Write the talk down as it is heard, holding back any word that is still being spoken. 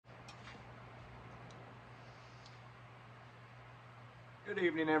Good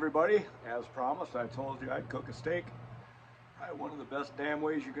evening, everybody. As promised, I told you I'd cook a steak. Probably one of the best damn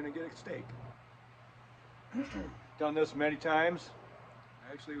ways you're going to get a steak. Done this many times.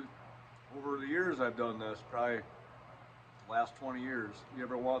 Actually, over the years I've done this, probably the last 20 years. You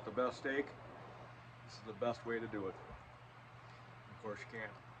ever want the best steak? This is the best way to do it. Of course, you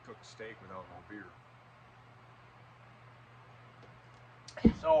can't cook a steak without no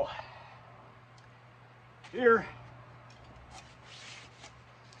beer. So, here,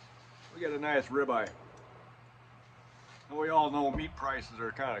 we got a nice ribeye. And we all know meat prices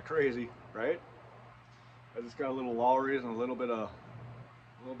are kind of crazy, right? I just got a little Lowry's and a little bit of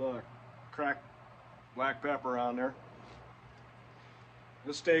cracked black pepper on there.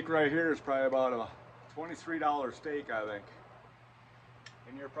 This steak right here is probably about a $23 steak, I think.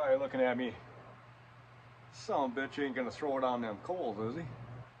 And you're probably looking at me, son of a bitch ain't gonna throw it on them coals, is he?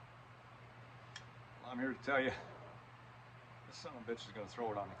 Well, I'm here to tell you, this son of a bitch is gonna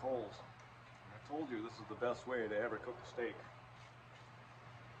throw it on the coals. And I told you this is the best way to ever cook a steak.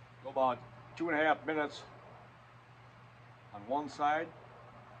 Go about 2.5 minutes on one side,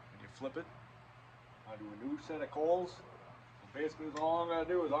 and you flip it onto a new set of coals. So basically, all I'm gonna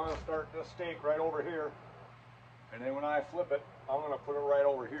do is I'm gonna start this steak right over here, and then when I flip it, I'm gonna put it right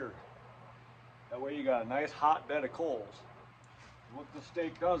over here. That way you got a nice hot bed of coals. And what this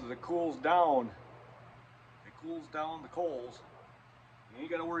steak does is it cools down the coals. You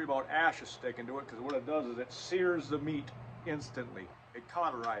ain't got to worry about ashes sticking to it, because what it does is it sears the meat instantly. It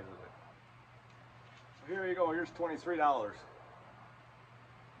cauterizes it. So here you go, here's $23.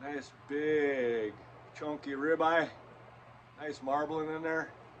 Nice big chunky ribeye. Nice marbling in there.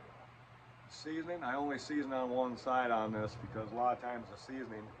 Seasoning, I only season on one side on this because a lot of times the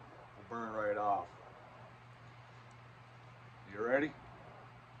seasoning will burn right off. You ready?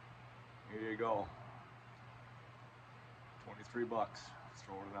 Here you go. 23 bucks.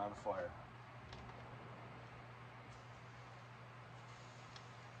 Throwing it on the fire.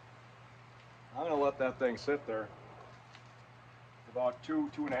 I'm going to let that thing sit there for about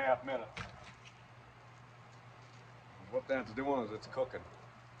 2.5 minutes. And what that's doing is it's cooking.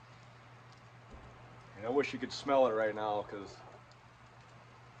 And I wish you could smell it right now, because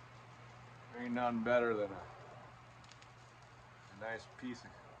there ain't nothing better than a nice piece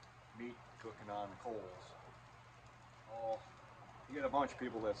of meat cooking on the coals. Oh, you get a bunch of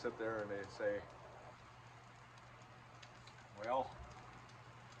people that sit there and they say, well,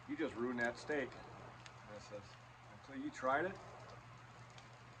 you just ruined that steak. And I says, until you tried it,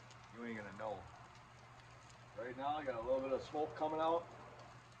 you ain't gonna know. Right now I got a little bit of smoke coming out.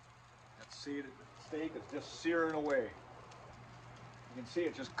 That steak is just searing away. You can see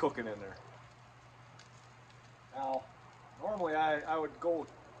it just cooking in there. Now, normally I would go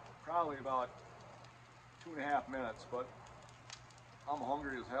probably about 2.5 minutes, but I'm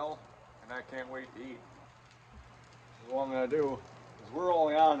hungry as hell and I can't wait to eat. So what I'm going to do is, we're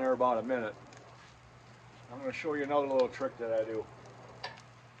only on there about a minute. I'm going to show you another little trick that I do.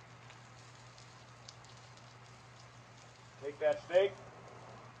 Take that steak,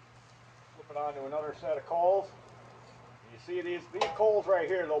 flip it onto another set of coals. You see these coals right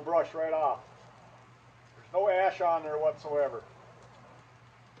here, they'll brush right off. There's no ash on there whatsoever.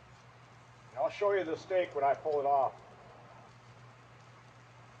 And I'll show you the steak when I pull it off.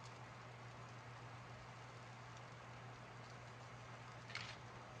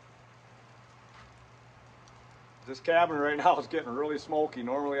 This cabin right now is getting really smoky.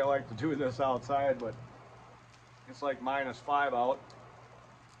 Normally I like to do this outside, but it's like -5 out.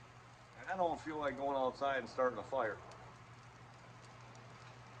 And I don't feel like going outside and starting a fire.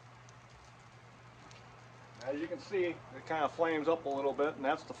 As you can see, it kind of flames up a little bit, and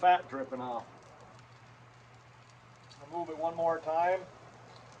that's the fat dripping off. I'll move it one more time.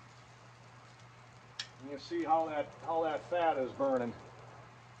 And you see how that fat is burning.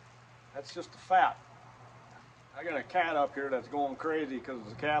 That's just the fat. I got a cat up here that's going crazy because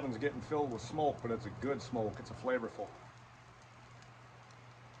the cabin's getting filled with smoke, but it's a good smoke. It's a flavorful.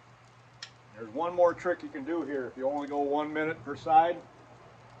 There's one more trick you can do here if you only go 1 minute per side.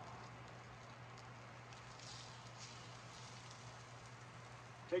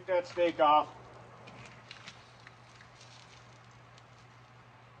 Take that steak off.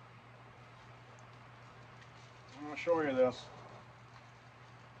 I'm going to show you this.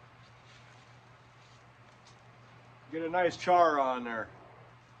 Get a nice char on there.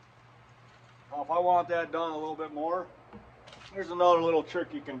 Now if I want that done a little bit more, here's another little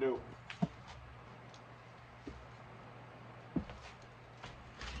trick you can do.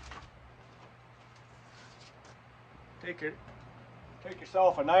 Take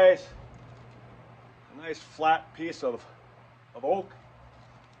yourself a nice flat piece of oak,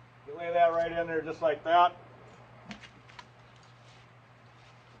 You lay that right in there just like that.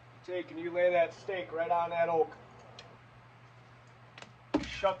 Take and you lay that steak right on that oak.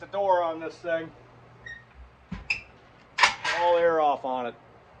 Shut the door on this thing. All air off on it.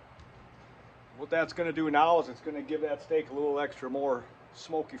 What that's going to do now is it's going to give that steak a little extra more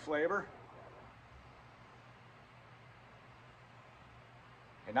smoky flavor.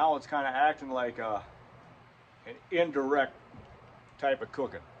 And now it's kind of acting like an indirect type of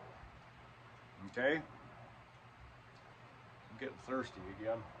cooking. Okay? I'm getting thirsty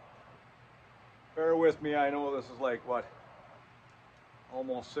again. Bear with me, I know this is like, what,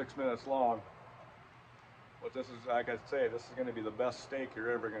 almost 6 minutes long. But this is, like I say, this is going to be the best steak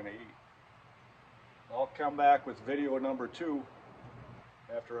you're ever going to eat. I'll come back with video number 2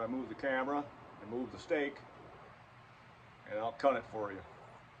 after I move the camera and move the steak, and I'll cut it for you.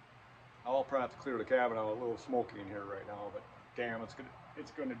 I'll probably have to clear the cabin out, a little smoky in here right now, but damn, it's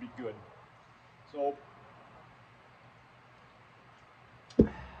gonna be good. So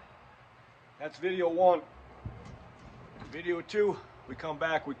that's video 1. Video 2, we come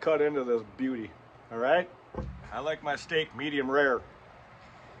back, we cut into this beauty. All right? I like my steak medium rare.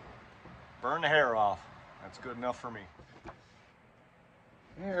 Burn the hair off. That's good enough for me.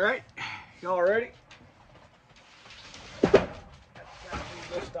 All right, y'all ready? Let's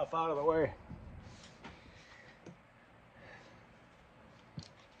move this stuff out of the way.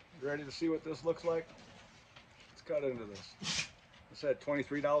 You ready to see what this looks like? Let's cut into this. I said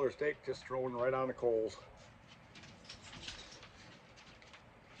 $23 steak just thrown right on the coals.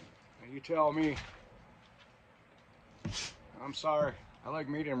 And you tell me. I'm sorry, I like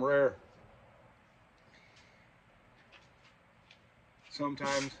medium rare.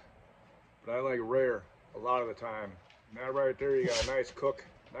 Sometimes, but I like rare a lot of the time. And that right there, you got a nice cook,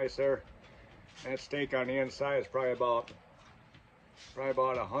 nice there. That steak on the inside is probably about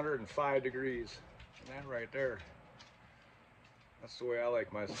 105 degrees. And that right there, that's the way I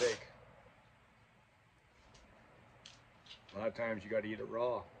like my steak. A lot of times you got to eat it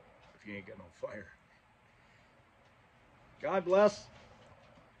raw if you ain't got no fire. God bless.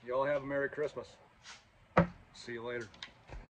 Y'all have a Merry Christmas. See you later.